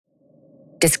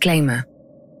Disclaimer.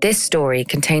 This story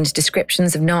contains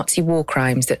descriptions of Nazi war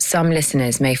crimes that some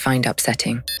listeners may find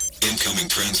upsetting. Incoming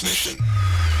transmission.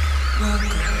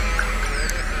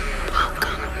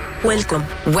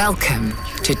 Welcome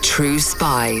to True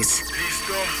Spies.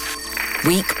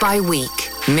 Week by week,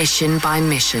 mission by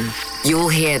mission, you'll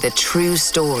hear the true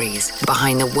stories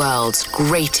behind the world's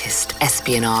greatest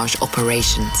espionage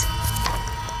operations.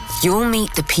 You'll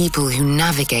meet the people who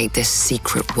navigate this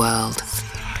secret world.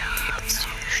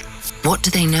 What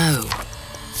do they know?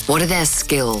 What are their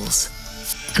skills?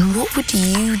 And what would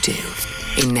you do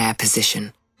in their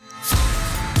position?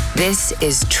 This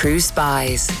is True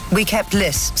Spies. We kept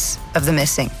lists of the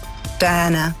missing.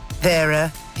 Diana,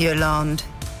 Vera, Yolande,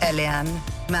 Eliane,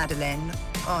 Madeleine,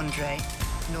 Andre,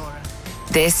 Nora.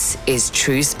 This is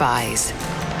True Spies.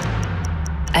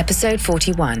 Episode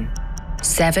 41,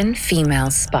 7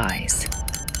 Female Spies.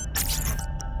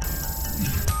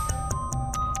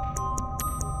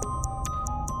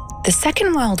 The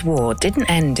Second World War didn't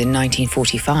end in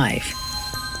 1945.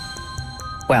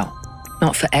 Well,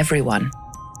 not for everyone.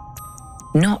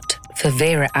 Not for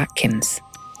Vera Atkins.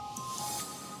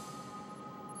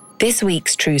 This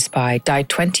week's True Spy died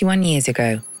 21 years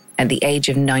ago at the age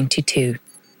of 92.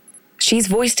 She's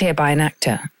voiced here by an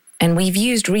actor, and we've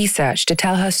used research to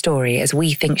tell her story as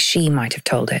we think she might have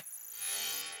told it.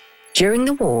 During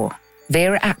the war,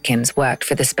 Vera Atkins worked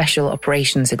for the Special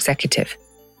Operations Executive.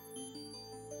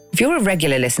 If you're a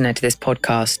regular listener to this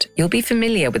podcast, you'll be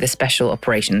familiar with the Special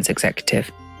Operations Executive.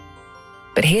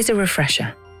 But here's a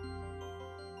refresher.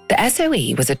 The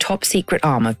SOE was a top-secret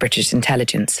arm of British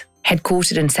intelligence,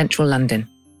 headquartered in central London.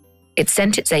 It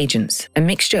sent its agents, a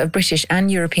mixture of British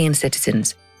and European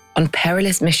citizens, on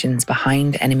perilous missions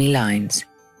behind enemy lines.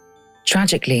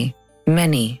 Tragically,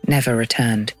 many never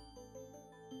returned.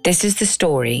 This is the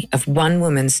story of one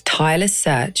woman's tireless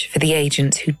search for the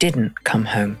agents who didn't come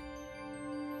home.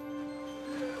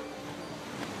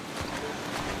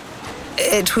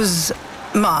 It was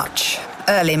March,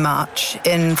 early March,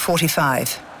 in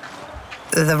 45.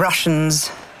 The Russians,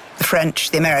 the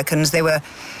French, the Americans, they were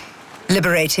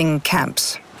liberating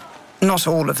camps. Not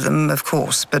all of them, of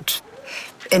course, but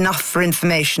enough for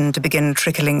information to begin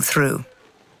trickling through.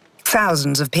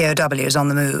 Thousands of POWs on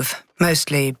the move,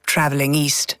 mostly traveling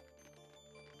east.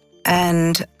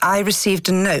 And I received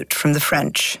a note from the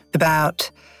French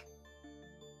about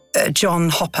John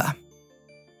Hopper.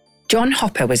 John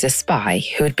Hopper was a spy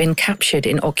who had been captured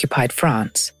in occupied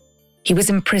France. He was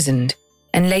imprisoned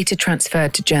and later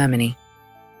transferred to Germany.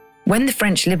 When the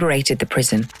French liberated the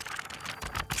prison,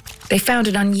 they found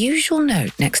an unusual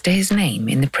note next to his name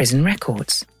in the prison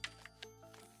records.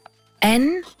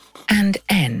 N and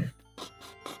N.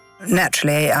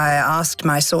 Naturally, I asked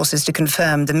my sources to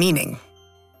confirm the meaning.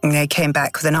 They came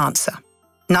back with an answer.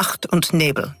 Nacht und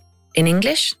Nebel. In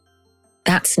English,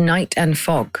 that's night and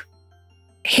fog.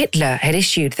 Hitler had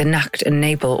issued the Nacht und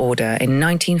Nebel order in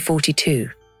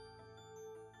 1942.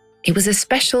 It was a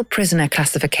special prisoner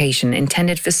classification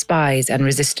intended for spies and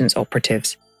resistance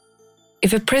operatives.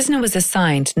 If a prisoner was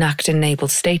assigned Nacht und Nebel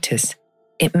status,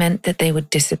 it meant that they would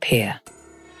disappear.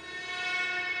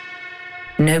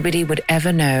 Nobody would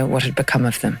ever know what had become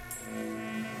of them.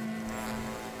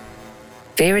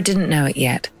 Vera didn't know it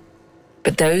yet,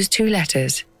 but those two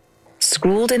letters,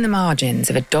 scrawled in the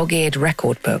margins of a dog-eared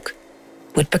record book,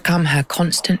 would become her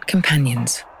constant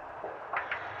companions.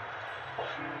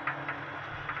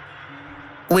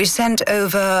 We sent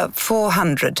over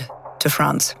 400 to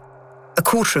France. A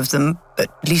quarter of them, at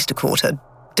least a quarter,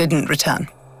 didn't return.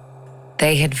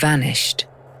 They had vanished,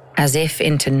 as if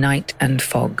into night and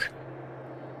fog.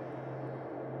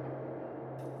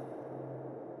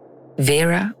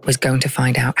 Vera was going to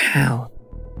find out how.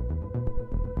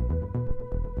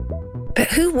 But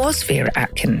who was Vera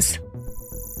Atkins?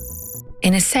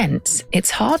 In a sense,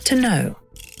 it's hard to know.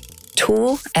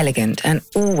 Tall, elegant, and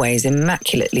always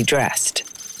immaculately dressed,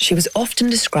 she was often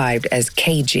described as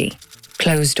cagey,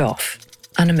 closed off,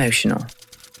 unemotional.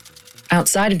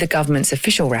 Outside of the government's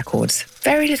official records,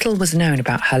 very little was known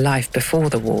about her life before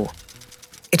the war.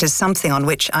 It is something on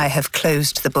which I have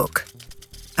closed the book.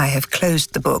 I have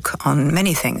closed the book on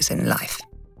many things in life.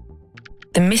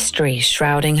 The mystery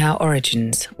shrouding her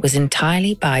origins was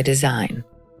entirely by design.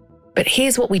 But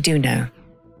here's what we do know.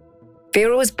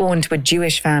 Vera was born to a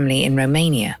Jewish family in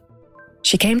Romania.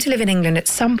 She came to live in England at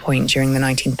some point during the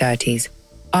 1930s,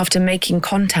 after making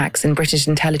contacts in British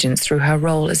intelligence through her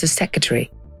role as a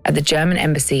secretary at the German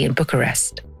embassy in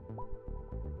Bucharest.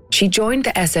 She joined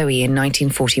the SOE in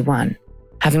 1941,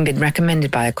 having been recommended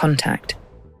by a contact.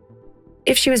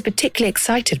 If she was particularly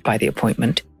excited by the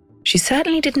appointment, she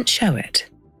certainly didn't show it.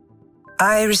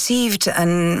 I received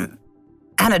an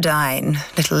anodyne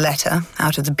little letter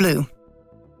out of the blue,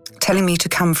 telling me to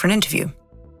come for an interview.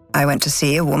 I went to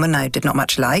see a woman I did not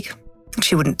much like.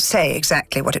 She wouldn't say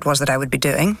exactly what it was that I would be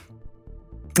doing.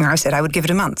 I said I would give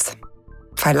it a month.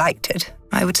 If I liked it,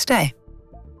 I would stay.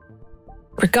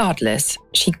 Regardless,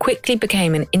 she quickly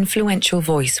became an influential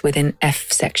voice within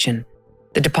F Section,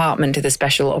 the department of the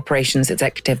Special Operations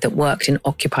Executive that worked in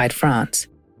occupied France.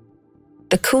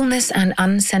 The coolness and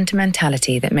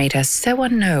unsentimentality that made her so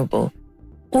unknowable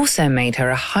also made her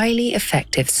a highly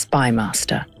effective spy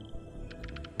master.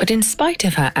 But in spite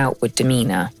of her outward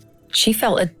demeanour, she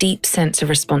felt a deep sense of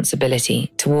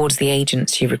responsibility towards the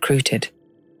agents she recruited.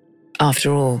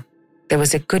 After all, there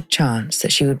was a good chance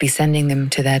that she would be sending them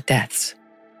to their deaths.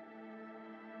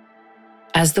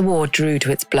 As the war drew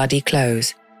to its bloody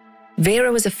close,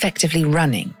 Vera was effectively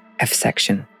running F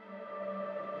Section.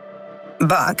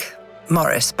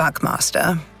 Morris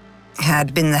Buckmaster,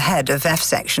 had been the head of F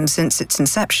Section since its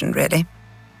inception, really.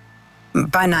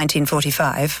 By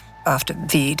 1945, after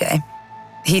VE Day,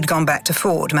 he'd gone back to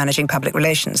Ford, managing public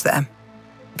relations there.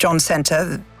 John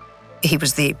Center, he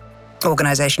was the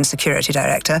organization security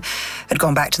director, had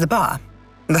gone back to the bar.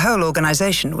 The whole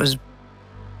organization was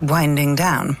winding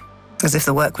down, as if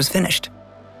the work was finished.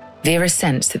 Vera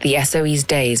sensed that the SOE's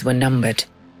days were numbered.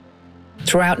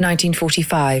 Throughout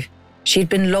 1945, she had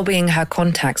been lobbying her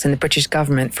contacts in the British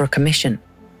government for a commission,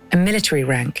 a military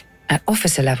rank, at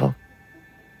officer level.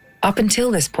 Up until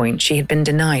this point, she had been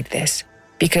denied this,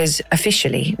 because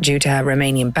officially, due to her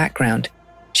Romanian background,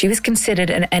 she was considered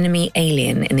an enemy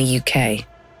alien in the UK.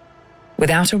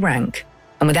 Without a rank,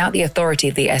 and without the authority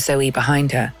of the SOE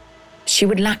behind her, she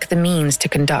would lack the means to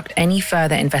conduct any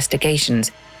further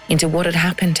investigations into what had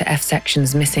happened to F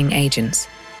Section's missing agents.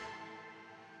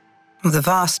 The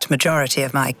vast majority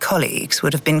of my colleagues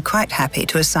would have been quite happy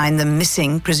to assign them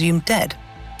missing, presumed dead.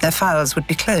 Their files would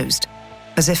be closed,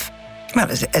 as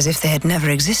if they had never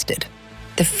existed.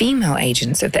 The female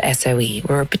agents of the SOE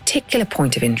were a particular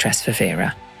point of interest for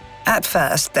Vera. At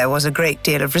first, there was a great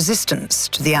deal of resistance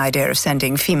to the idea of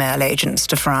sending female agents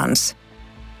to France.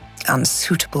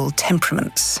 Unsuitable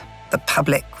temperaments. The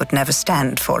public would never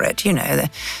stand for it, the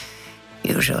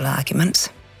usual arguments.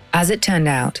 As it turned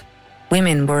out,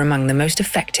 women were among the most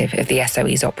effective of the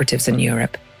SOE's operatives in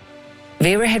Europe.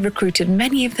 Vera had recruited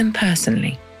many of them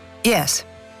personally. Yes.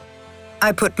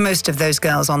 I put most of those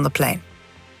girls on the plane.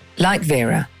 Like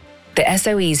Vera, the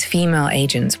SOE's female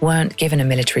agents weren't given a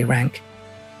military rank.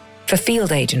 For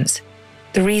field agents,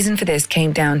 the reason for this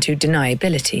came down to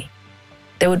deniability.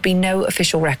 There would be no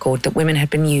official record that women had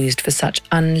been used for such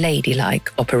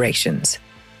unladylike operations.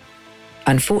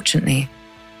 Unfortunately,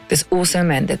 this also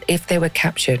meant that if they were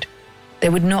captured, they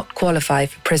would not qualify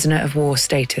for prisoner of war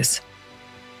status.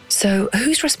 So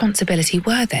whose responsibility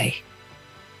were they?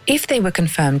 If they were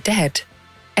confirmed dead,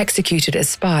 executed as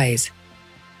spies,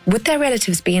 would their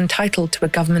relatives be entitled to a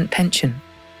government pension?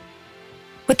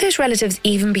 Would those relatives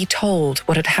even be told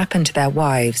what had happened to their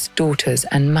wives, daughters,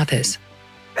 and mothers?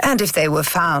 And if they were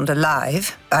found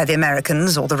alive by the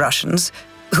Americans or the Russians,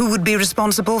 who would be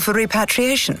responsible for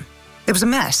repatriation? It was a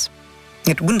mess.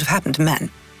 It wouldn't have happened to men.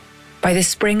 By the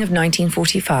spring of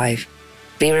 1945,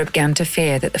 Vera began to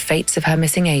fear that the fates of her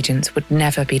missing agents would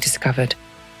never be discovered.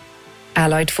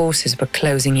 Allied forces were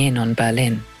closing in on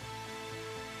Berlin.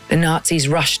 The Nazis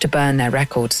rushed to burn their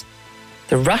records.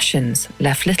 The Russians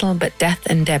left little but death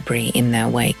and debris in their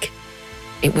wake.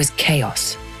 It was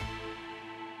chaos.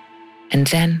 And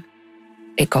then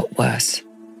it got worse.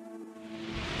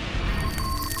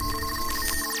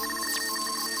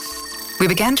 We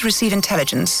began to receive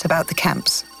intelligence about the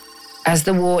camps. As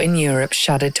the war in Europe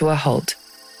shuddered to a halt,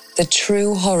 the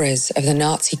true horrors of the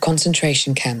Nazi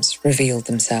concentration camps revealed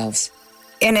themselves.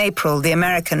 In April, the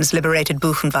Americans liberated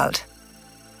Buchenwald.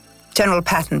 General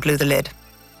Patton blew the lid.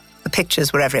 The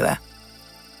pictures were everywhere.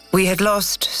 We had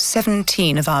lost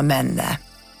 17 of our men there.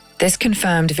 This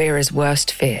confirmed Vera's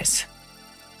worst fears.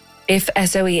 If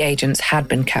SOE agents had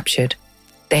been captured,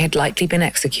 they had likely been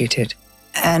executed.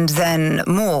 And then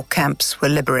more camps were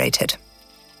liberated.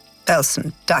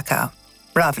 Belsen, Dachau,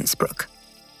 Ravensbrück.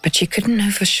 But she couldn't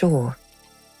know for sure.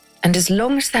 And as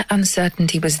long as that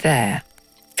uncertainty was there,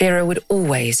 Vera would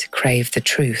always crave the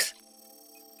truth.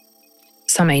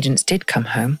 Some agents did come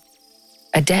home.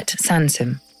 Adette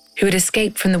Sansom, who had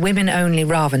escaped from the women-only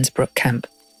Ravensbrück camp,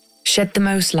 shed the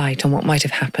most light on what might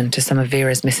have happened to some of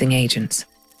Vera's missing agents.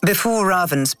 Before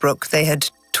Ravensbrück, they had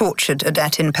tortured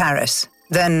Adette in Paris,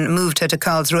 then moved her to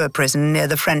Karlsruhe prison near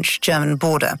the French-German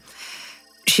border.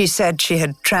 She said she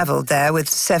had travelled there with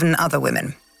 7 other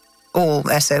women, all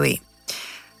SOE.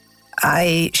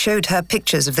 I showed her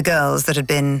pictures of the girls that had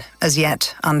been, as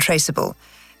yet, untraceable.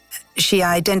 she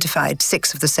identified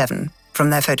 6 of the 7 from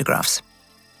their photographs.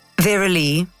 Vera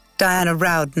Lee, Diana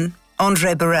Rowden,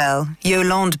 André Borel,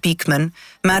 Yolande Beekman,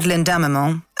 Madeleine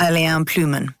Damemont, Alain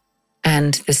Plumen.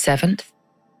 And the 7th?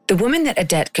 The woman that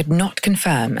Odette could not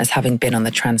confirm as having been on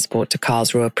the transport to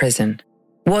Karlsruhe prison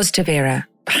was to Vera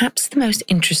perhaps the most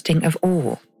interesting of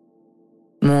all.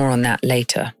 More on that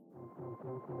later.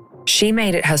 She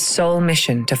made it her sole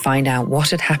mission to find out what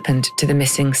had happened to the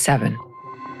missing 7.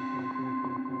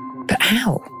 But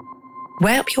how?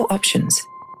 Weigh up your options.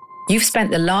 You've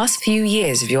spent the last few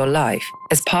years of your life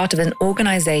as part of an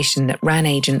organisation that ran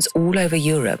agents all over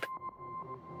Europe.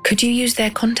 Could you use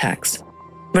their contacts?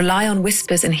 Rely on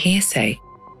whispers and hearsay,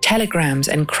 telegrams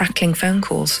and crackling phone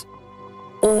calls?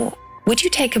 Or would you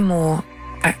take a more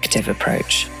active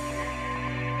approach?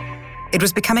 It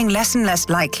was becoming less and less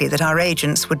likely that our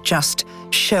agents would just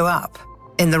show up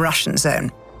in the Russian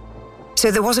zone.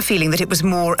 So there was a feeling that it was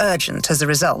more urgent as a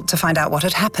result to find out what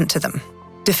had happened to them,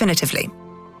 definitively.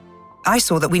 I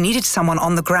saw that we needed someone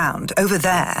on the ground, over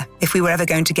there, if we were ever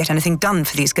going to get anything done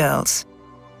for these girls.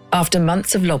 After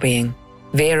months of lobbying,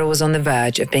 Vera was on the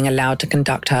verge of being allowed to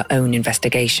conduct her own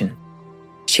investigation.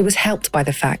 She was helped by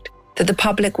the fact that the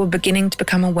public were beginning to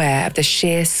become aware of the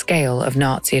sheer scale of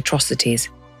Nazi atrocities.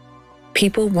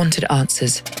 People wanted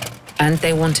answers, and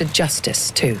they wanted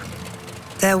justice too.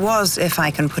 There was, if I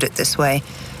can put it this way,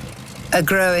 a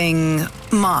growing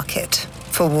market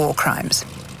for war crimes.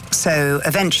 So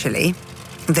eventually,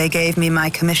 they gave me my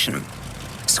commission.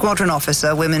 Squadron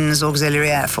Officer, Women's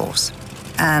Auxiliary Air Force.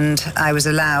 And I was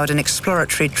allowed an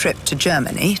exploratory trip to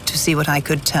Germany to see what I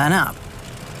could turn up.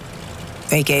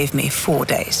 They gave me 4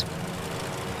 days.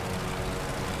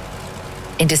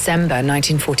 In December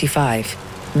 1945,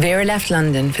 Vera left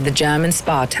London for the German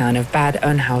spa town of Bad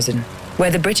Oeynhausen,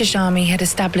 where the British Army had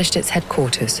established its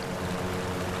headquarters.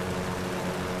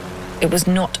 It was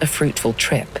not a fruitful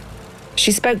trip.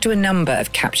 She spoke to a number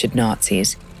of captured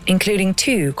Nazis, including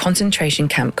 2 concentration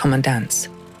camp commandants.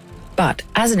 But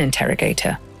as an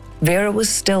interrogator, Vera was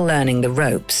still learning the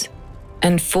ropes,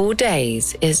 and 4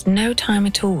 days is no time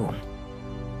at all.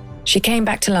 She came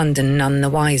back to London none the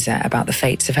wiser about the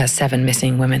fates of her 7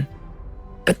 missing women.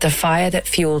 But the fire that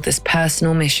fueled this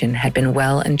personal mission had been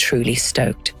well and truly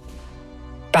stoked.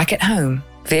 Back at home,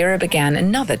 Vera began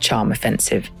another charm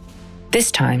offensive.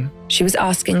 This time, she was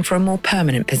asking for a more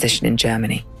permanent position in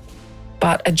Germany.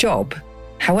 But a job,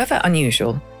 however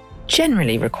unusual,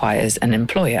 generally requires an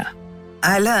employer.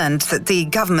 I learned that the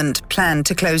government planned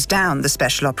to close down the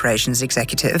Special Operations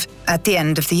Executive at the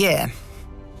end of the year.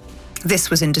 This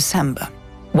was in December.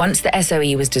 Once the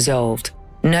SOE was dissolved,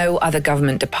 no other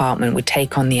government department would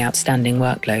take on the outstanding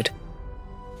workload.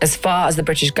 As far as the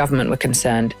British government were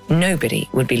concerned, nobody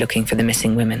would be looking for the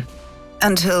missing women.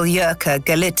 Until Jirka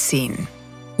Galitzin.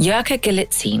 Jirka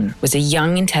Galitzin was a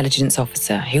young intelligence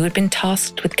officer who had been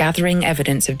tasked with gathering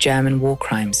evidence of German war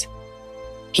crimes.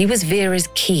 He was Vera's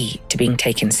key to being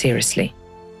taken seriously.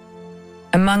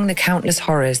 Among the countless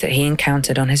horrors that he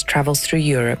encountered on his travels through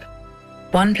Europe,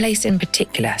 one place in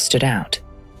particular stood out.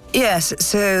 Yes,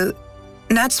 so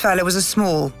Natzweiler was a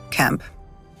small camp.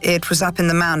 It was up in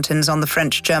the mountains on the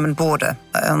French-German border,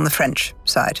 on the French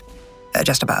side,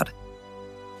 just about.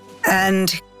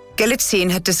 And Galitzin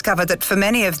had discovered that for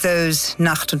many of those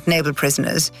Nacht- und Nebel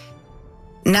prisoners,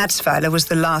 Natzweiler was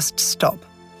the last stop.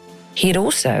 He had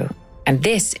also, and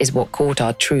this is what caught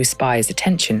our true spy's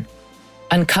attention,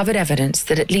 uncovered evidence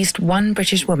that at least one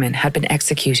British woman had been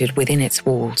executed within its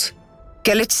walls.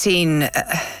 Galitzin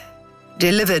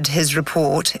delivered his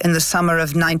report in the summer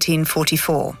of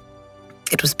 1944.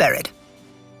 It was buried.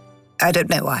 I don't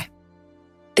know why.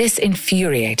 This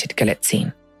infuriated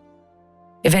Galitzin.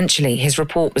 Eventually, his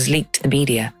report was leaked to the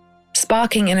media,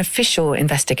 sparking an official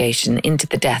investigation into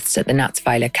the deaths at the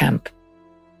Natzweiler camp.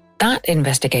 That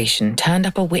investigation turned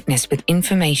up a witness with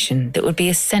information that would be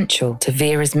essential to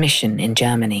Vera's mission in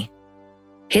Germany.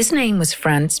 His name was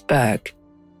Franz Berg,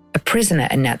 a prisoner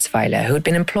in Natzweiler who had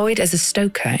been employed as a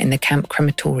stoker in the camp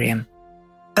crematorium.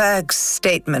 Berg's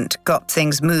statement got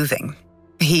things moving.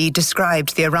 He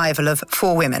described the arrival of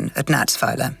 4 women at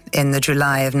Natzweiler in the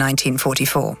July of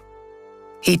 1944.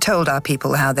 He told our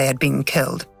people how they had been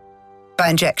killed. By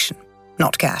injection,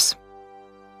 not gas.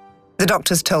 The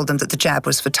doctors told them that the jab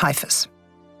was for typhus.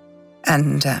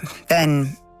 And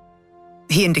then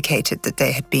he indicated that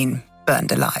they had been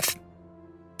burned alive,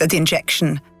 that the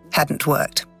injection hadn't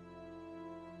worked.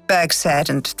 Berg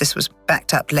said, and this was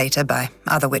backed up later by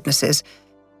other witnesses,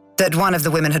 that one of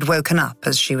the women had woken up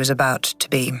as she was about to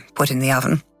be put in the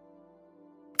oven.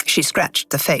 She scratched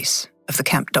the face of the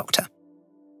camp doctor.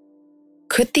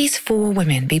 Could these 4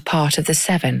 women be part of the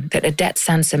 7 that Odette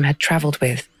Sansom had travelled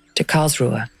with to to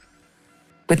Karlsruhe.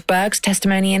 With Berg's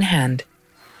testimony in hand,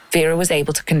 Vera was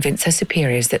able to convince her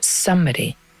superiors that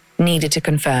somebody needed to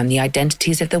confirm the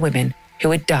identities of the women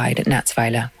who had died at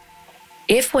Natzweiler.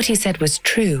 If what he said was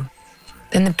true,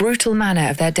 then the brutal manner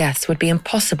of their deaths would be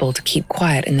impossible to keep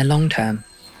quiet in the long term.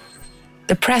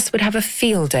 The press would have a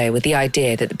field day with the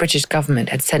idea that the British government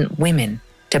had sent women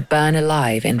to burn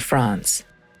alive in France.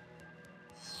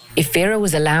 If Vera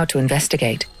was allowed to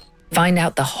investigate, find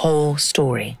out the whole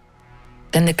story,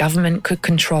 then the government could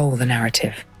control the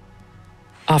narrative.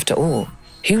 After all,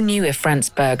 who knew if Franz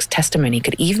Berg's testimony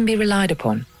could even be relied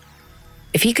upon?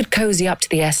 If he could cozy up to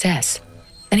the SS,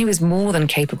 then he was more than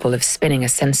capable of spinning a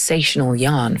sensational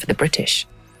yarn for the British.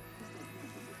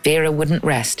 Vera wouldn't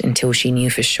rest until she knew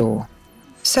for sure.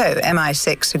 So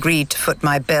MI6 agreed to foot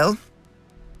my bill.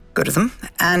 Good of them.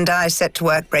 And I set to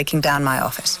work breaking down my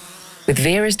office. With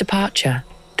Vera's departure,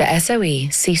 the SOE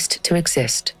ceased to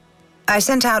exist. I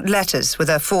sent out letters with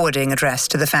a forwarding address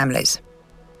to the families.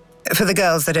 For the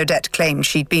girls that Odette claimed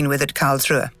she'd been with at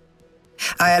Karlsruhe.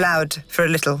 I allowed for a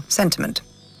little sentiment.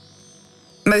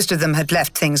 Most of them had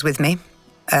left things with me.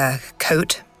 A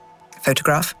coat, a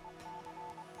photograph.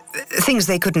 Things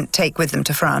they couldn't take with them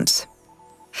to France.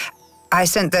 I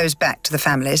sent those back to the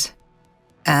families,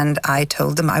 and I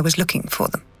told them I was looking for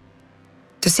them.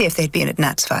 To see if they'd been at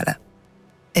Natzweiler,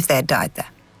 if they had died there.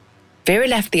 Vera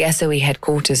left the SOE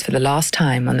headquarters for the last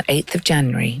time on the 8th of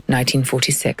January,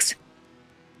 1946.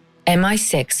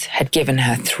 MI6 had given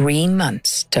her 3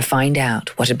 months to find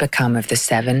out what had become of the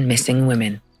 7 missing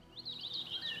women.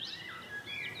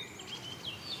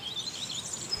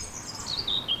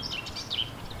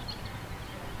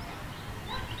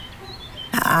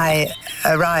 I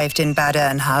arrived in Bad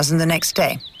Oeynhausen the next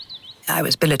day. I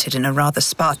was billeted in a rather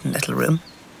Spartan little room.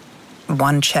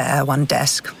 1 chair, 1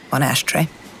 desk, 1 ashtray.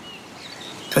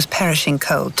 It was perishing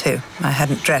cold, too. I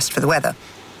hadn't dressed for the weather.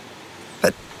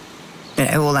 But,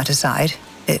 all that aside,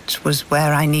 it was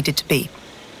where I needed to be.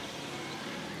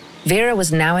 Vera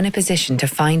was now in a position to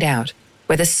find out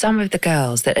whether some of the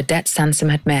girls that Odette Sansom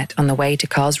had met on the way to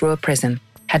Karlsruhe prison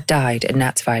had died at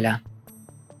Natzweiler.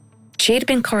 She had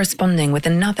been corresponding with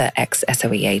another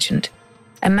ex-SOE agent,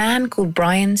 a man called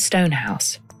Brian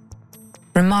Stonehouse.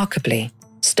 Remarkably,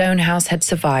 Stonehouse had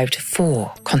survived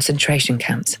 4 concentration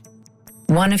camps.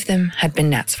 One of them had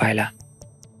been Natzweiler.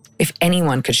 If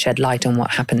anyone could shed light on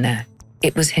what happened there,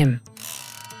 it was him.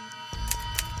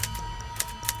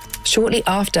 Shortly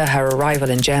after her arrival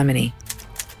in Germany,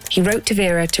 he wrote to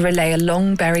Vera to relay a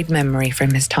long-buried memory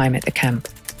from his time at the camp.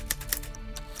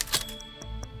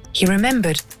 He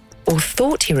remembered, or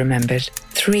thought he remembered,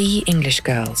 3 English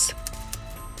girls.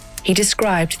 He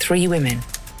described 3 women.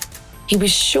 He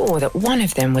was sure that one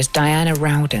of them was Diana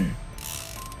Rowden.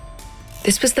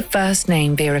 This was the first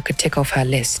name Vera could tick off her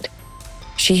list.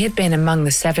 She had been among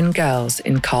the 7 girls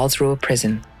in Karlsruhe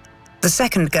prison. The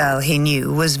second girl he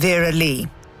knew was Vera Lee.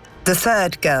 The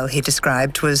third girl he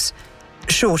described was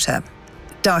shorter,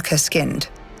 darker-skinned.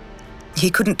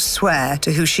 He couldn't swear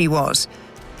to who she was.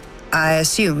 I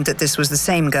assumed that this was the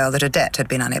same girl that Odette had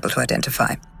been unable to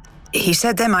identify. He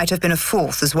said there might have been a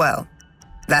 4th as well.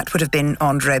 That would have been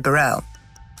André Borel.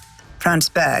 Franz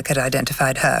Berg had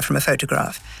identified her from a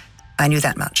photograph. I knew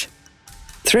that much.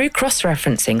 Through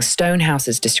cross-referencing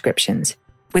Stonehouse's descriptions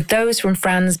with those from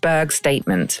Franz Berg's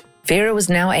statement, Vera was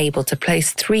now able to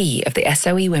place 3 of the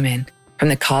SOE women from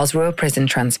the Karlsruhe prison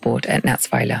transport at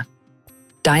Natzweiler.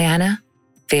 Diana,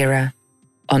 Vera,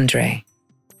 André.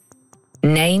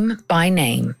 Name by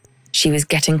name, she was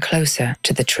getting closer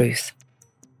to the truth.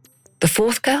 The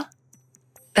 4th girl?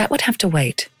 That would have to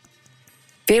wait.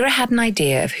 Vera had an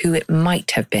idea of who it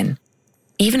might have been,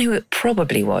 even who it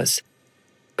probably was.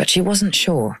 But she wasn't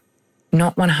sure,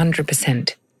 not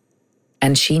 100%.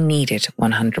 And she needed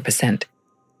 100%.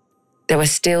 There were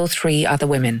still 3 other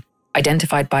women,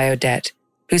 identified by Odette,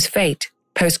 whose fate,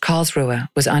 post-Karlsruhe,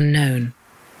 was unknown.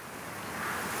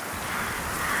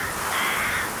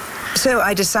 So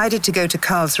I decided to go to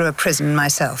Karlsruhe prison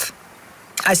myself.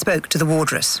 I spoke to the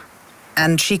wardress,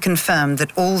 and she confirmed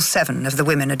that all 7 of the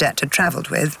women Odette had travelled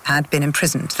with had been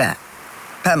imprisoned there,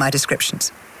 per my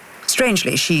descriptions.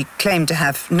 Strangely, she claimed to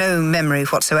have no memory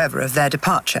whatsoever of their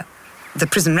departure. The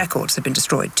prison records had been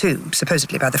destroyed too,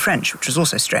 supposedly by the French, which was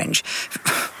also strange.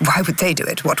 Why would they do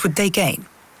it? What would they gain?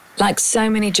 Like so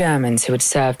many Germans who had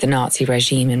served the Nazi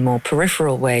regime in more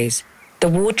peripheral ways, the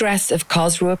wardress of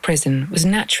Karlsruhe prison was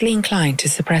naturally inclined to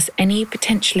suppress any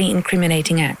potentially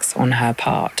incriminating acts on her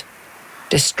part.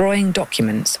 Destroying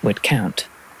documents would count.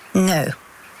 No,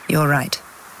 you're right.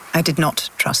 I did not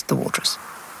trust the wardress.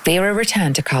 Vera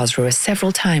returned to Karlsruhe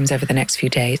several times over the next few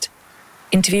days.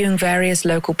 interviewing various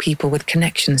local people with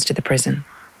connections to the prison.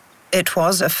 It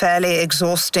was a fairly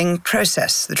exhausting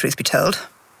process, the truth be told.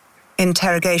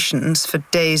 Interrogations for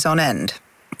days on end.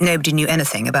 Nobody knew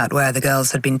anything about where the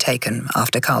girls had been taken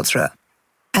after Karlsruhe.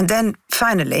 And then,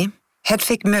 finally,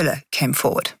 Hedvig Müller came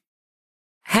forward.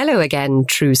 Hello again,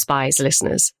 True Spies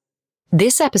listeners.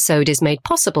 This episode is made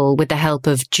possible with the help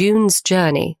of June's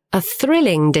Journey, a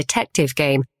thrilling detective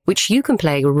game which you can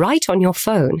play right on your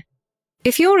phone.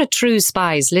 If you're a True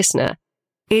Spies listener,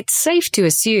 it's safe to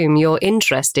assume you're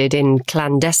interested in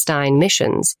clandestine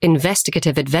missions,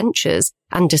 investigative adventures,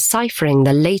 and deciphering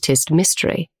the latest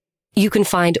mystery. You can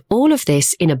find all of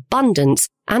this in abundance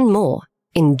and more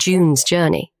in June's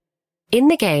Journey. In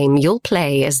the game, you'll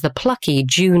play as the plucky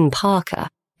June Parker,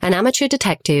 an amateur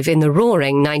detective in the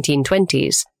roaring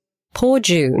 1920s. Poor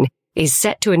June is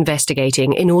set to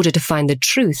investigating in order to find the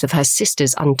truth of her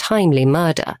sister's untimely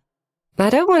murder. I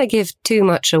don't want to give too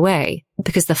much away,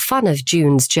 because the fun of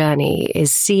June's Journey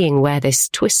is seeing where this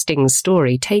twisting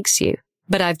story takes you.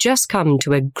 But I've just come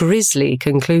to a grisly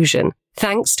conclusion,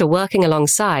 thanks to working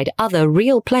alongside other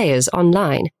real players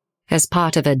online as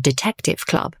part of a detective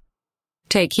club.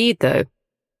 Take heed, though.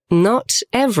 Not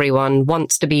everyone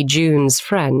wants to be June's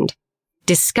friend.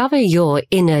 Discover your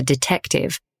inner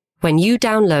detective when you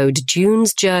download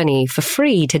June's Journey for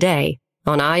free today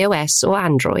on iOS or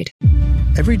Android.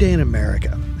 Every day in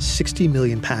America, 60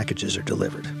 million packages are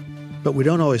delivered, but we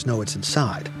don't always know what's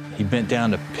inside. He bent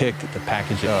down to pick the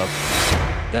package up.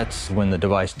 That's when the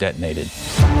device detonated.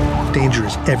 Danger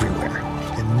is everywhere,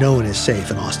 and no one is safe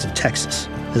in Austin, Texas,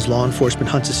 as law enforcement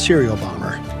hunts a serial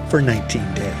bomber for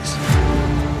 19 days.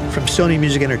 From Sony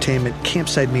Music Entertainment,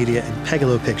 Campside Media, and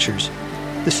Pegalo Pictures,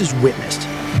 this is Witnessed.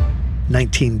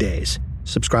 19 Days.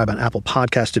 Subscribe on Apple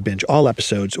Podcasts to binge all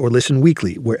episodes or listen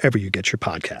weekly wherever you get your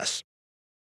podcasts.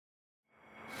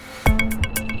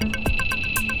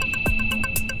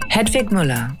 Hedvig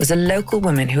Müller was a local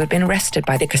woman who had been arrested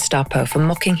by the Gestapo for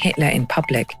mocking Hitler in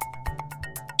public.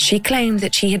 She claimed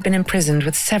that she had been imprisoned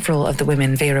with several of the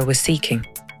women Vera was seeking.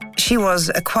 She was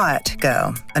a quiet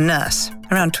girl, a nurse,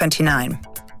 around 29.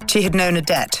 She had known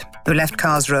Odette, who left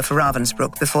Karlsruhe for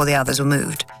Ravensbrück before the others were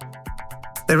moved.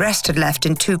 The rest had left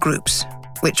in two groups,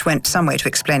 which went some way to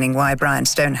explaining why Brian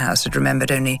Stonehouse had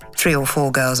remembered only 3 or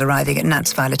 4 girls arriving at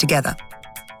Natzweiler together.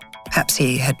 Perhaps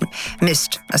he had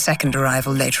missed a second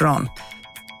arrival later on.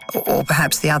 Or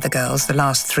perhaps the other girls, the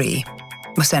last 3,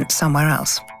 were sent somewhere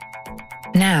else.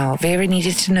 Now, Vera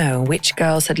needed to know which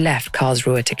girls had left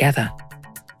Karlsruhe together.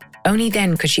 Only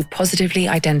then could she positively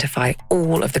identify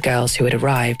all of the girls who had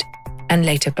arrived and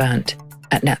later burnt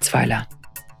at Natzweiler.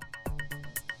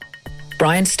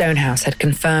 Brian Stonehouse had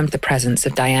confirmed the presence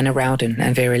of Diana Rowden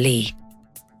and Vera Lee.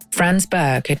 Franz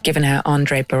Berg had given her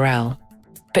Andre Borel,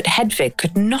 but Hedvig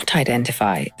could not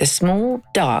identify the small,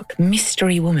 dark,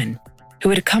 mystery woman who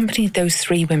had accompanied those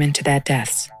 3 women to their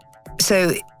deaths.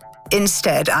 So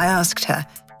instead, I asked her,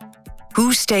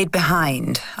 who stayed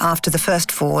behind after the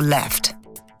first 4 left?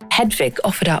 Hedvig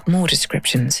offered up more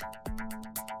descriptions.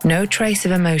 No trace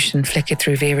of emotion flickered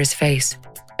through Vera's face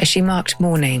as she marked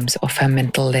more names off her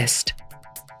mental list.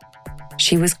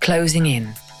 She was closing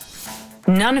in.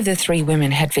 None of the 3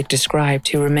 women Hedvig described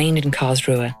who remained in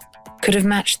Karlsruhe could have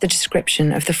matched the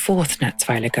description of the 4th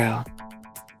Natzweiler girl.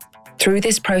 Through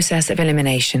this process of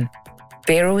elimination,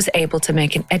 Vera was able to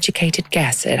make an educated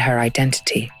guess at her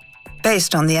identity.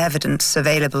 Based on the evidence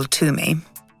available to me,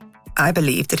 I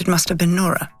believe that it must have been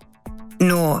Noor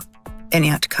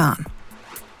Inayat Khan.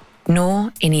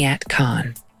 Noor Inayat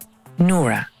Khan.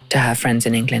 Nora to her friends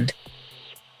in England.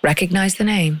 Recognize the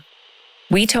name?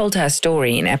 We told her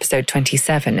story in episode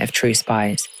 27 of True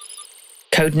Spies.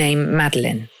 Codename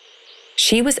Madeline.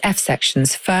 She was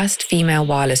F-Section's first female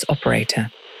wireless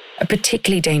operator, a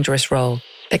particularly dangerous role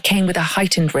that came with a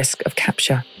heightened risk of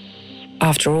capture.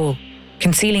 After all,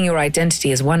 concealing your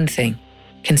identity is one thing.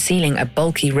 Concealing a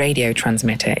bulky radio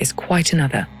transmitter is quite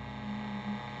another.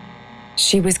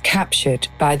 She was captured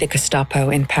by the Gestapo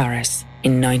in Paris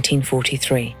in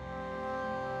 1943.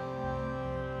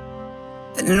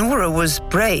 Nora was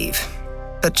brave,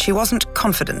 but she wasn't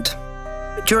confident.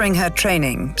 During her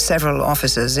training, several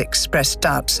officers expressed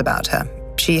doubts about her.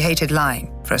 She hated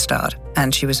lying, for a start,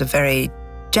 and she was a very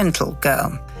gentle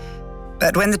girl.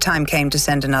 But when the time came to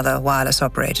send another wireless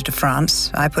operator to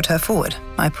France, I put her forward.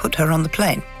 I put her on the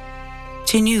plane.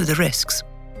 She knew the risks.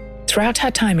 Throughout her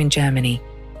time in Germany,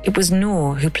 it was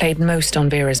Noor who played most on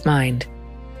Vera's mind.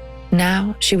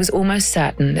 Now, she was almost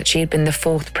certain that she had been the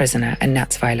 4th prisoner in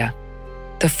Natzweiler,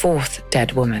 the 4th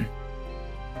dead woman.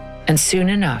 And soon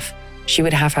enough, she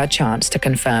would have her chance to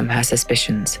confirm her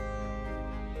suspicions.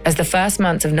 As the first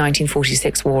months of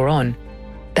 1946 wore on,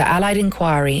 the Allied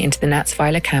inquiry into the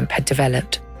Natzweiler camp had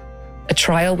developed. A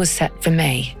trial was set for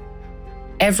May.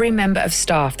 Every member of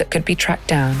staff that could be tracked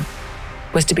down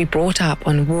was to be brought up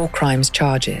on war crimes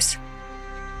charges.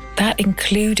 That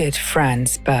included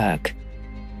Franz Berg,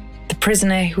 the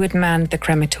prisoner who had manned the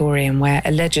crematorium where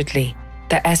allegedly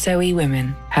the SOE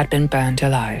women had been burned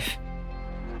alive.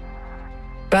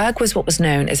 Berg was what was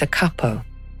known as a capo,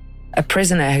 a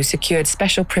prisoner who secured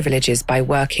special privileges by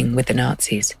working with the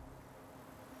Nazis.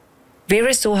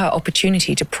 Vera saw her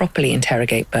opportunity to properly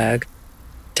interrogate Berg,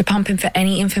 to pump him for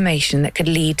any information that could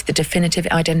lead to the definitive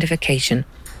identification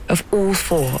of all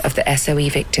 4 of the SOE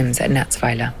victims at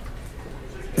Natzweiler.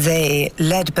 They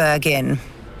led Berg in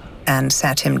and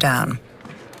sat him down.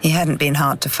 He hadn't been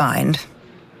hard to find.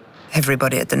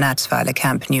 Everybody at the Natzweiler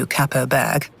camp knew Capo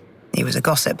Berg. He was a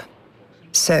gossip.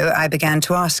 So I began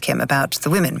to ask him about the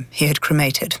women he had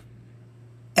cremated.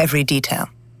 Every detail.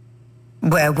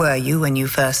 Where were you when you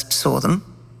first saw them?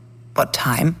 What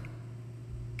time?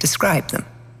 Describe them.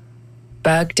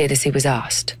 Berg did as he was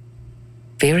asked.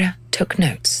 Vera took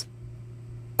notes.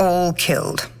 All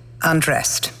killed,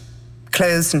 undressed.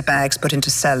 Clothes and bags put into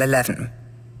cell 11.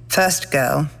 First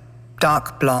girl,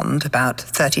 dark blonde, about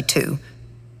 32,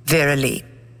 Vera Lee.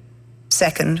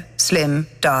 Second, slim,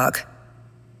 dark.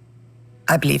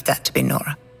 I believed that to be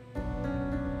Nora.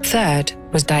 Third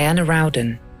was Diana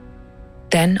Rowden,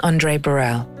 then Andre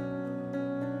Burrell.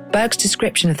 Berg's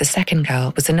description of the second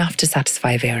girl was enough to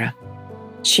satisfy Vera.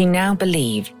 She now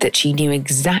believed that she knew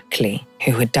exactly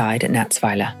who had died at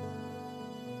Natzweiler.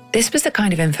 This was the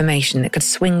kind of information that could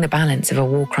swing the balance of a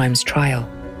war crimes trial.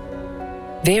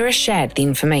 Vera shared the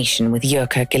information with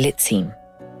Jurka Galitzin,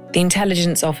 the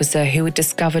intelligence officer who had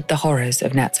discovered the horrors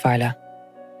of Natzweiler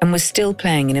and was still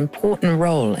playing an important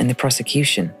role in the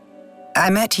prosecution. I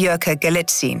met Jurka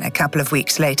Galitzin a couple of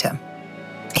weeks later.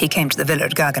 He came to the villa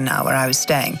at Gaggenau where I was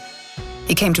staying.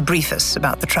 He came to brief us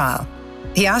about the trial.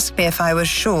 He asked me if I was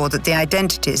sure that the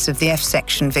identities of the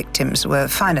F-section victims were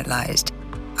finalized.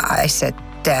 I said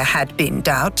there had been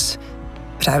doubts,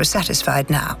 but I was satisfied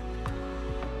now.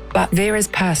 But Vera's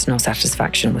personal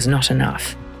satisfaction was not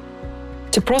enough.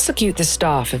 To prosecute the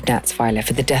staff of Natzweiler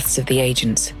for the deaths of the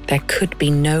agents, there could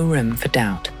be no room for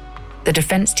doubt. The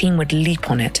defense team would leap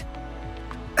on it.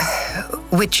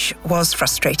 Which was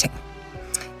frustrating,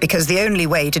 because the only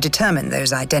way to determine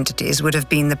those identities would have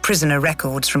been the prisoner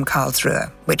records from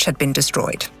Karlsruhe, which had been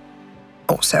destroyed.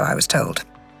 Or so I was told.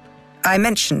 I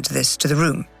mentioned this to the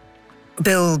room.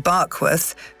 Bill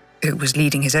Barkworth, who was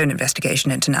leading his own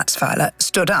investigation into Natzweiler,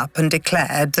 stood up and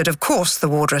declared that of course the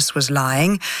wardress was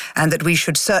lying and that we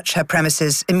should search her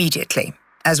premises immediately,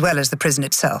 as well as the prison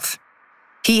itself.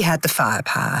 He had the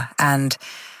firepower and,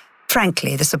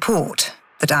 frankly, the support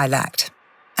that I lacked,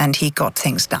 and he got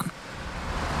things done.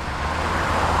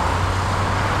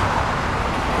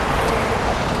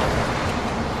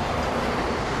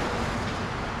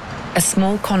 A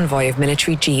small convoy of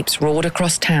military jeeps roared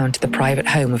across town to the private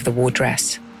home of the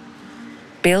wardress.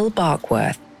 Bill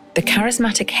Barkworth, the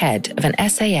charismatic head of an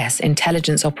SAS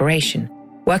intelligence operation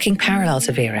working parallel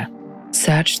to Vera,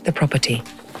 searched the property.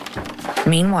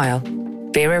 Meanwhile,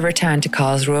 Vera returned to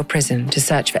Karlsruhe prison to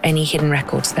search for any hidden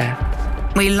records there.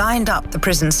 We lined up the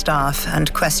prison staff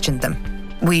and questioned them.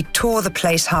 We tore the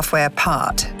place halfway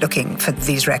apart looking for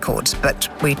these records, but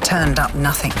we turned up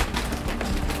nothing.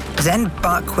 Then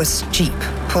Barkworth's jeep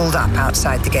pulled up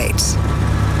outside the gates.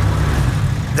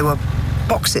 There were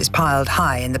boxes piled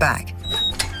high in the back.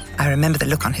 I remember the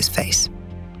look on his face.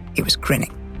 He was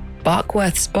grinning.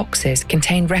 Barkworth's boxes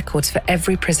contained records for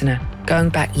every prisoner, going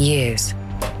back years.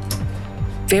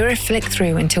 Vera flicked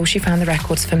through until she found the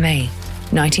records for May,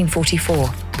 1944,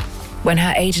 when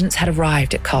her agents had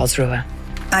arrived at Karlsruhe.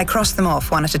 I crossed them off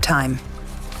one at a time.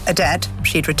 Adette,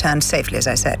 she'd returned safely, as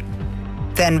I said.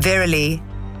 Then Vera Lee,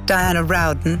 Diana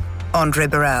Rowden, Andre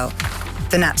Burrell,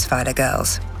 the Natzweiler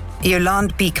girls,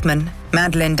 Yolande Beekman,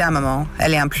 Madeleine Damamont,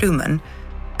 Eliane Pluman.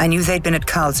 I knew they'd been at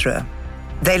Karlsruhe.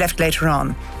 They left later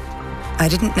on. I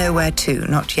didn't know where to,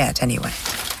 not yet anyway.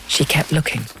 She kept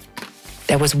looking.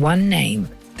 There was one name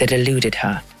that eluded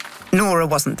her. Nora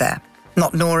wasn't there.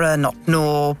 Not Nora, not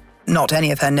Nor, not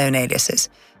any of her known aliases.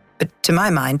 But to my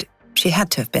mind, she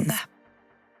had to have been there.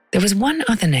 There was one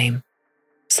other name.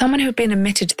 Someone who'd been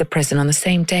admitted to the prison on the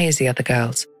same day as the other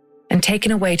girls and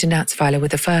taken away to Natzweiler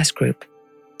with the first group.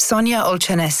 Sonia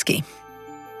Olchanesky.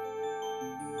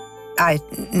 I'd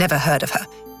never heard of her.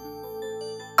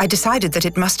 I decided that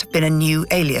it must have been a new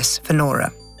alias for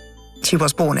Nora. She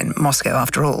was born in Moscow,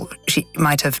 after all. She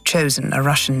might have chosen a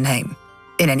Russian name.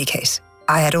 In any case,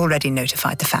 I had already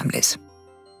notified the families.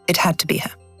 It had to be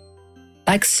her.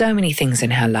 Like so many things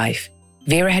in her life,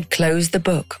 Vera had closed the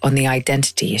book on the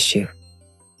identity issue.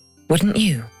 Wouldn't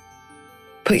you?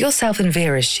 Put yourself in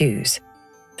Vera's shoes.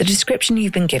 The description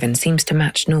you've been given seems to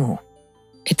match Noor.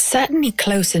 It's certainly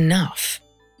close enough,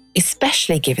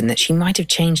 especially given that she might have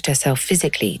changed herself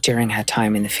physically during her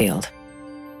time in the field.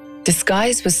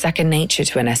 Disguise was second nature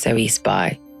to an SOE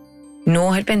spy.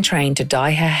 Noor had been trained to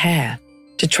dye her hair,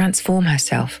 to transform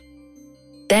herself.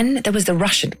 Then there was the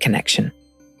Russian connection,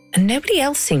 and nobody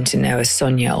else seemed to know as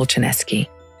Sonia Olchanesky.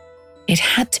 It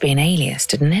had to be an alias,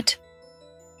 didn't it?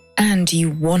 And you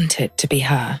wanted to be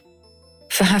her.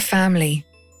 For her family,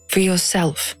 for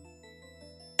yourself.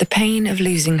 The pain of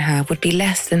losing her would be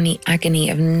less than the agony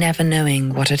of never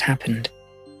knowing what had happened.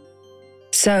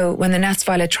 So, when the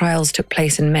Natzweiler trials took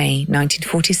place in May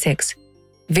 1946,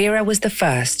 Vera was the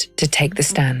first to take the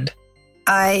stand.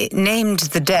 I named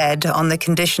the dead on the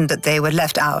condition that they were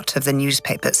left out of the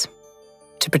newspapers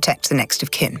to protect the next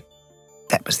of kin.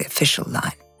 That was the official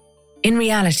line. In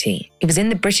reality, it was in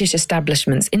the British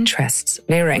establishment's interests,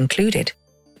 Vera included,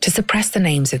 to suppress the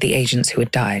names of the agents who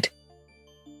had died.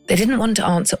 They didn't want to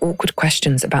answer awkward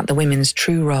questions about the women's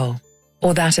true role,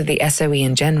 or that of the SOE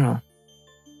in general.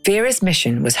 Vera's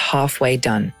mission was halfway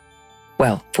done.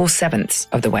 Well, 4/7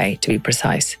 of the way, to be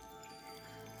precise.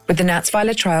 With the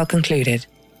Natzweiler trial concluded,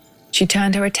 she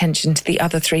turned her attention to the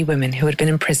other 3 women who had been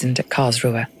imprisoned at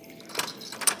Karlsruhe.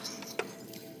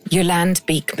 Yolande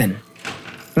Beekman,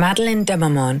 Madeleine de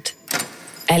Marmont,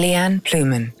 Eliane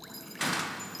Plumen.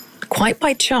 Quite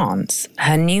by chance,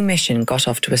 her new mission got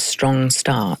off to a strong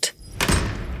start.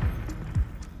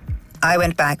 I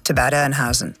went back to Bad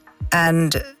Oeynhausen,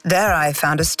 and there I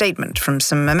found a statement from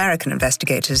some American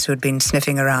investigators who had been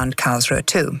sniffing around Karlsruhe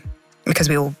too, because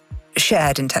we all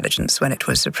shared intelligence when it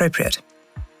was appropriate.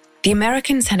 The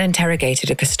Americans had interrogated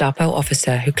a Gestapo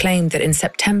officer who claimed that in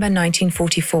September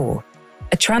 1944,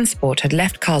 a transport had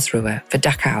left Karlsruhe for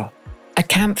Dachau, a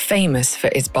camp famous for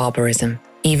its barbarism,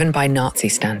 even by Nazi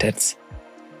standards.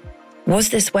 Was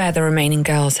this where the remaining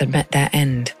girls had met their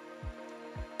end?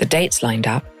 The dates lined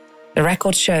up. The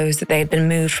record shows that they had been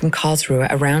moved from Karlsruhe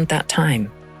around that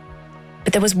time.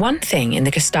 But there was one thing in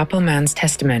the Gestapo man's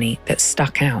testimony that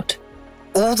stuck out.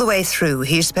 All the way through,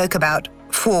 he spoke about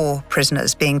 4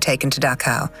 prisoners being taken to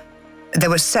Dachau. There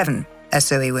were 7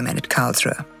 SOE women at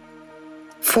Karlsruhe.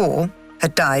 4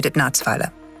 had died at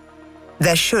Natzweiler.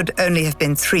 There should only have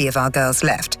been 3 of our girls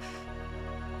left.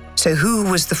 So who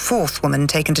was the 4th woman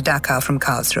taken to Dachau from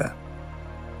Karlsruhe?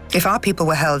 If our people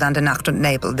were held under Nacht und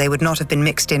Nebel, they would not have been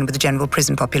mixed in with the general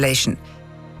prison population.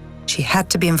 She had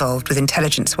to be involved with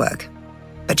intelligence work,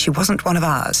 but she wasn't one of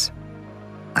ours,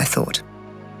 I thought.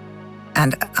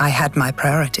 And I had my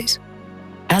priorities.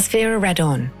 As Vera read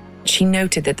on, she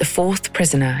noted that the 4th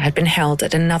prisoner had been held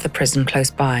at another prison close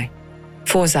by,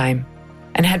 Pforzheim,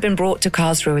 and had been brought to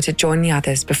Karlsruhe to join the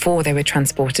others before they were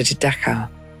transported to Dachau.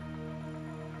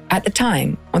 At the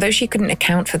time, although she couldn't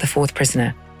account for the 4th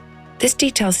prisoner, this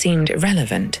detail seemed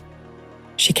irrelevant.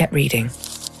 She kept reading.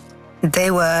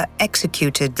 They were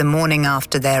executed the morning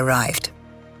after they arrived.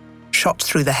 Shot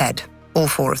through the head, all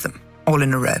 4 of them, all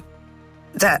in a row.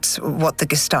 That's what the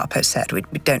Gestapo said. We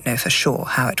don't know for sure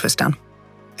how it was done.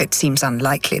 It seems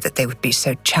unlikely that they would be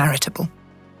so charitable.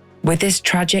 With this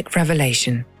tragic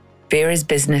revelation, Vera's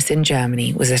business in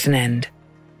Germany was at an end.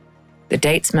 The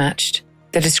dates matched,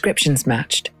 the descriptions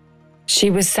matched. She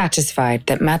was satisfied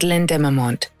that Madeleine de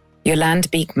Marmont, Yolande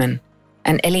Beekman,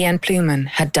 and Eliane Plumen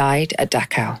had died at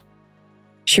Dachau.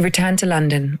 She returned to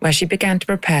London, where she began to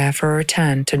prepare for a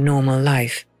return to normal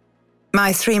life.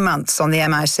 My 3 months on the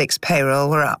MI6 payroll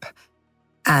were up,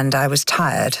 and I was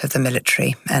tired of the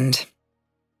military, and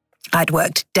I'd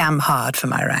worked damn hard for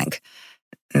my rank.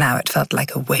 Now it felt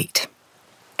like a weight.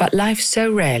 But life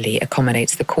so rarely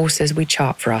accommodates the courses we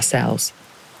chart for ourselves.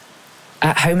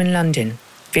 At home in London,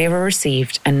 Vera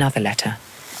received another letter.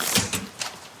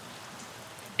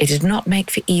 It did not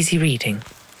make for easy reading.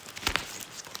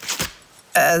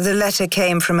 The letter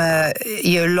came from a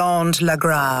Yolande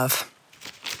Lagrave.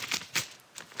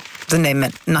 The name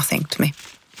meant nothing to me.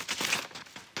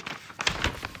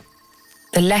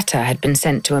 The letter had been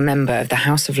sent to a member of the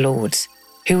House of Lords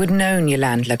who had known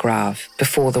Yolande Lagrave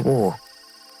before the war.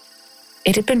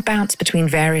 It had been bounced between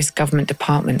various government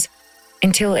departments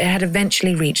until it had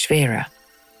eventually reached Vera.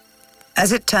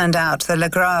 As it turned out, the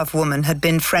Lagrave woman had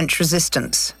been French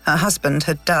resistance. Her husband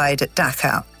had died at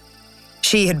Dachau.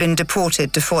 She had been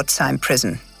deported to Pforzheim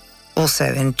prison,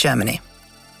 also in Germany.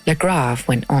 Lagrave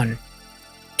went on.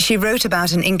 She wrote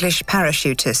about an English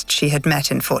parachutist she had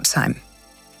met in Pforzheim,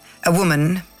 a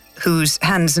woman whose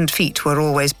hands and feet were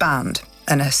always bound,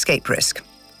 an escape risk.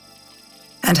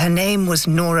 And her name was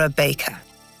Nora Baker.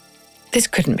 This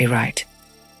couldn't be right.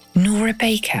 Nora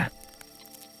Baker,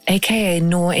 aka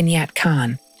Noor Inayat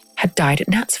Khan, had died at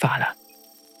Natsvala.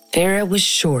 Vera was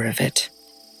sure of it,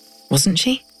 wasn't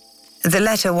she? The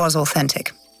letter was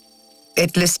authentic.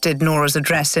 It listed Nora's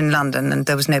address in London, and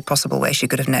there was no possible way she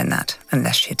could have known that,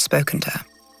 unless she had spoken to her.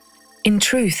 In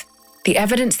truth, the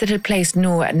evidence that had placed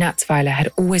Noor at Natsvala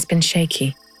had always been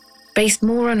shaky, based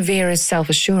more on Vera's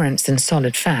self-assurance than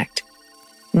solid fact.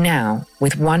 Now,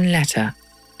 with one letter,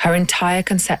 her entire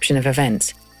conception of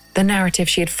events, the narrative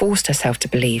she had forced herself to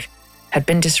believe, had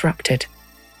been disrupted.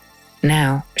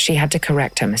 Now, she had to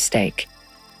correct her mistake,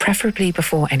 preferably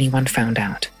before anyone found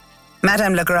out.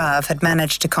 Madame Legrave had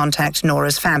managed to contact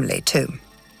Nora's family, too.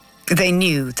 They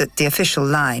knew that the official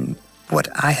line, what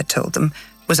I had told them,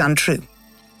 was untrue.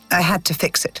 I had to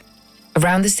fix it.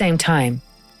 Around the same time,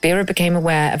 Vera became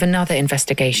aware of another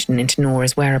investigation into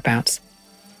Nora's whereabouts.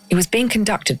 It was being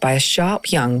conducted by a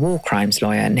sharp young war crimes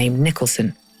lawyer named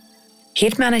Nicholson. He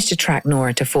had managed to track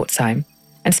Nora to Pforzheim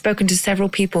and spoken to several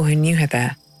people who knew her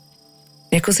there.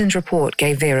 Nicholson's report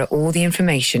gave Vera all the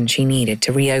information she needed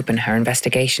to reopen her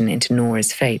investigation into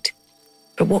Nora's fate.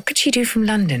 But what could she do from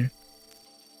London?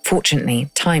 Fortunately,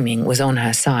 timing was on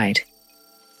her side.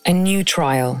 A new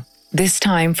trial, this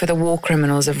time for the war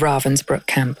criminals of Ravensbrück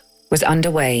camp, was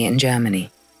underway in Germany.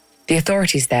 The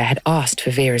authorities there had asked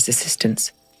for Vera's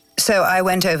assistance. So I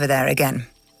went over there again.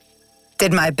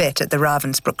 Did my bit at the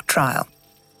Ravensbrück trial.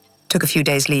 Took a few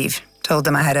days' leave. Told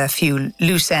them I had a few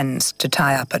loose ends to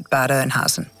tie up at Bad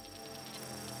Oeynhausen.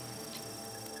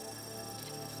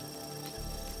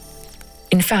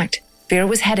 In fact, Vera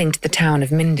was heading to the town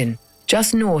of Minden,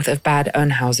 just north of Bad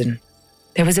Oeynhausen.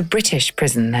 There was a British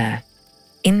prison there.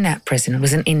 In that prison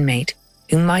was an inmate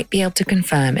who might be able to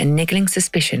confirm a niggling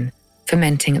suspicion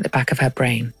fermenting at the back of her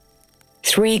brain.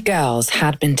 3 girls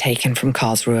had been taken from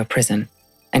Karlsruhe prison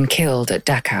and killed at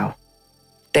Dachau.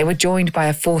 They were joined by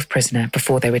a 4th prisoner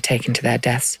before they were taken to their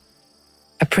deaths.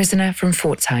 A prisoner from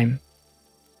Pforzheim.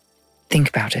 Think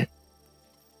about it.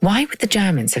 Why would the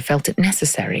Germans have felt it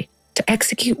necessary to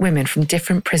execute women from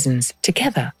different prisons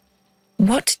together?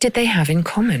 What did they have in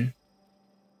common?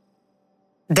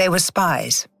 They were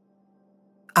spies.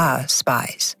 Our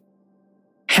spies.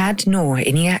 Had Noor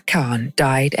Inayat Khan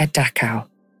died at Dachau?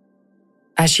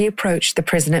 As she approached the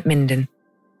prison at Minden,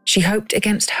 she hoped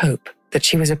against hope that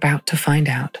she was about to find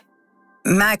out.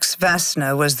 Max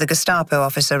Wassner was the Gestapo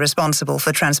officer responsible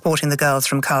for transporting the girls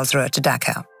from Karlsruhe to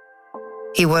Dachau.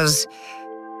 He was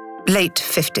late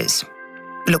 50s,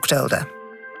 looked older.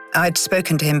 I'd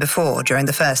spoken to him before during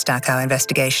the first Dachau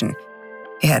investigation.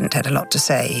 He hadn't had a lot to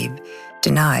say. He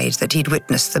denied that he'd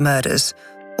witnessed the murders,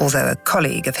 although a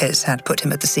colleague of his had put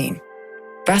him at the scene.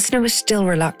 Wassner was still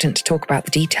reluctant to talk about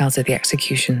the details of the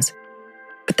executions.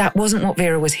 But that wasn't what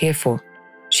Vera was here for.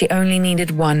 She only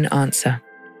needed one answer.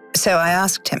 So I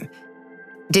asked him,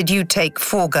 "Did you take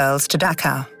 4 girls to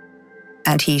Dachau?"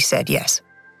 And he said yes.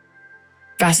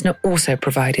 Wassner also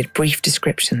provided brief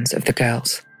descriptions of the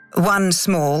girls. 1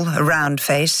 small, a round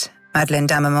face, Madeleine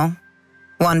Damemont.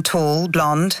 1 tall,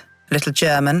 blonde, little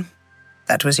German.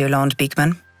 That was Yolande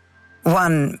Beekman.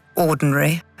 1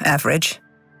 ordinary, average,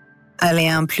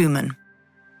 Alain Plumen.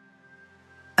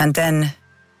 And then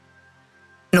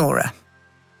Nora.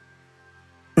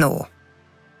 Noor.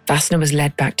 Wassner was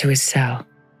led back to his cell.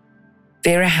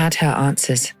 Vera had her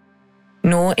answers.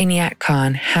 Noor Inayat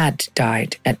Khan had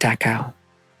died at Dachau.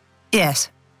 Yes.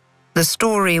 The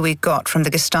story we got from the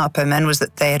Gestapo men was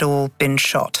that they had all been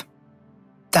shot.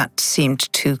 That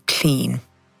seemed too clean,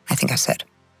 I think I said.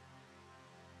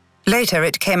 Later,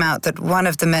 it came out that one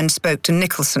of the men spoke to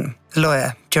Nicholson, the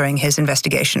lawyer, during his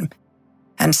investigation,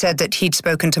 and said that he'd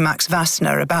spoken to Max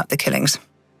Wassner about the killings.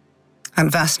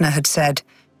 And Wassner had said,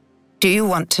 "Do you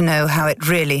want to know how it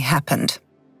really happened?"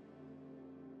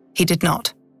 He did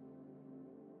not.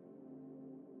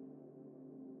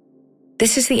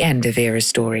 This is the end of Vera's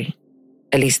story,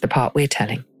 at least the part we're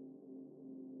telling.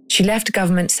 She left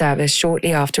government service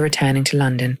shortly after returning to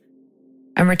London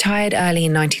and retired early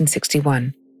in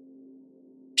 1961.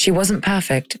 She wasn't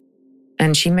perfect,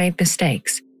 and she made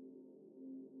mistakes.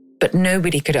 But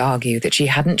nobody could argue that she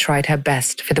hadn't tried her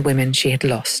best for the women she had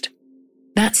lost.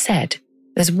 That said,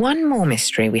 there's one more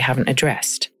mystery we haven't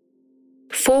addressed.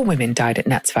 4 women died at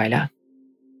Natsweiler.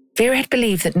 Vera had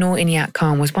believed that Noor Inayat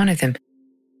Khan was one of them,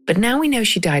 but now we know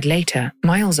she died later,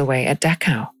 miles away at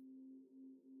Dachau.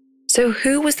 So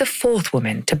who was the 4th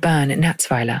woman to burn at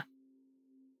Natsweiler?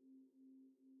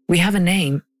 We have a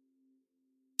name.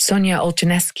 Sonia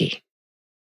Olchanesky.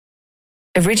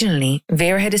 Originally,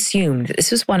 Vera had assumed that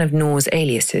this was one of Noor's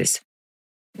aliases.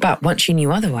 But once she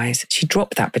knew otherwise, she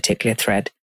dropped that particular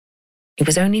thread. It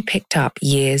was only picked up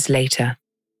years later.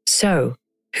 So,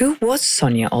 who was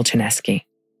Sonia Olchanesky?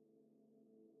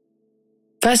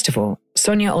 First of all,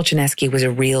 Sonia Olchanesky was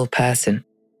a real person.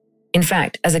 In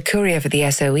fact, as a courier for the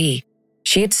SOE,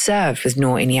 she had served with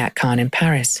Noor Inayat Khan in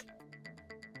Paris.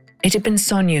 It had been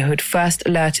Sonia who had first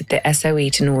alerted the SOE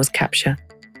to Noor's capture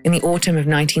in the autumn of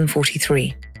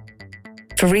 1943.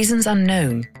 For reasons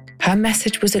unknown, her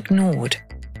message was ignored.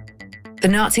 The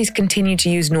Nazis continued to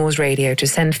use Noor's radio to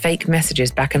send fake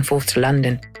messages back and forth to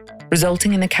London,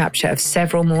 resulting in the capture of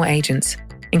several more agents,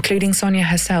 including Sonia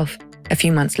herself, a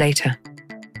few months later.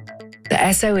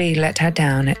 The SOE let her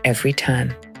down at every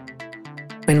turn.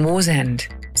 When wars end,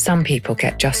 some people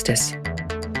get justice.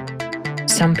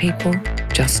 Some people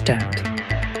just don't.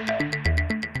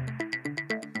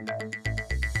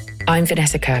 I'm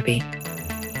Vanessa Kirby.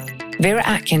 Vera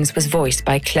Atkins was voiced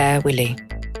by Claire Willey.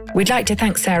 We'd like to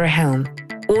thank Sarah Helm,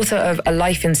 author of A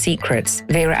Life in Secrets,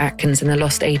 Vera Atkins and the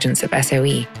Lost Agents of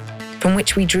SOE, from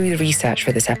which we drew the research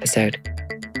for this episode.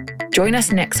 Join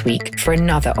us next week for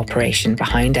another operation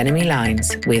behind enemy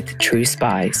lines with True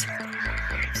Spies.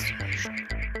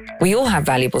 We all have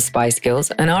valuable spy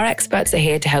skills, and our experts are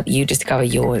here to help you discover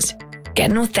yours. Get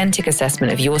an authentic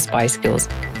assessment of your spy skills,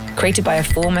 created by a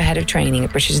former head of training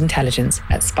at British Intelligence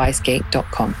at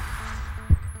spicegate.com.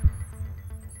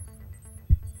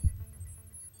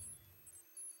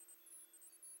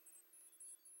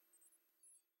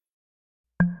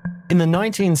 In the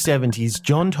 1970s,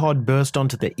 John Todd burst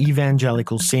onto the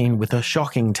evangelical scene with a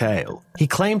shocking tale. He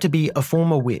claimed to be a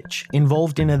former witch,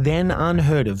 involved in a then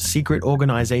unheard-of secret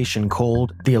organisation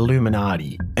called the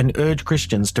Illuminati, and urged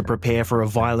Christians to prepare for a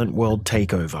violent world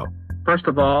takeover. First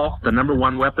of all, the number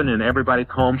one weapon in everybody's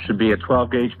home should be a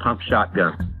 12-gauge pump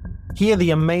shotgun. Hear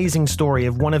the amazing story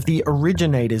of one of the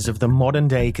originators of the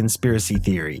modern-day conspiracy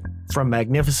theory. From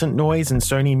Magnificent Noise and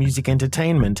Sony Music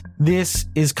Entertainment, this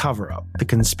is Cover Up, the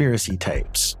Conspiracy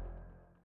Tapes.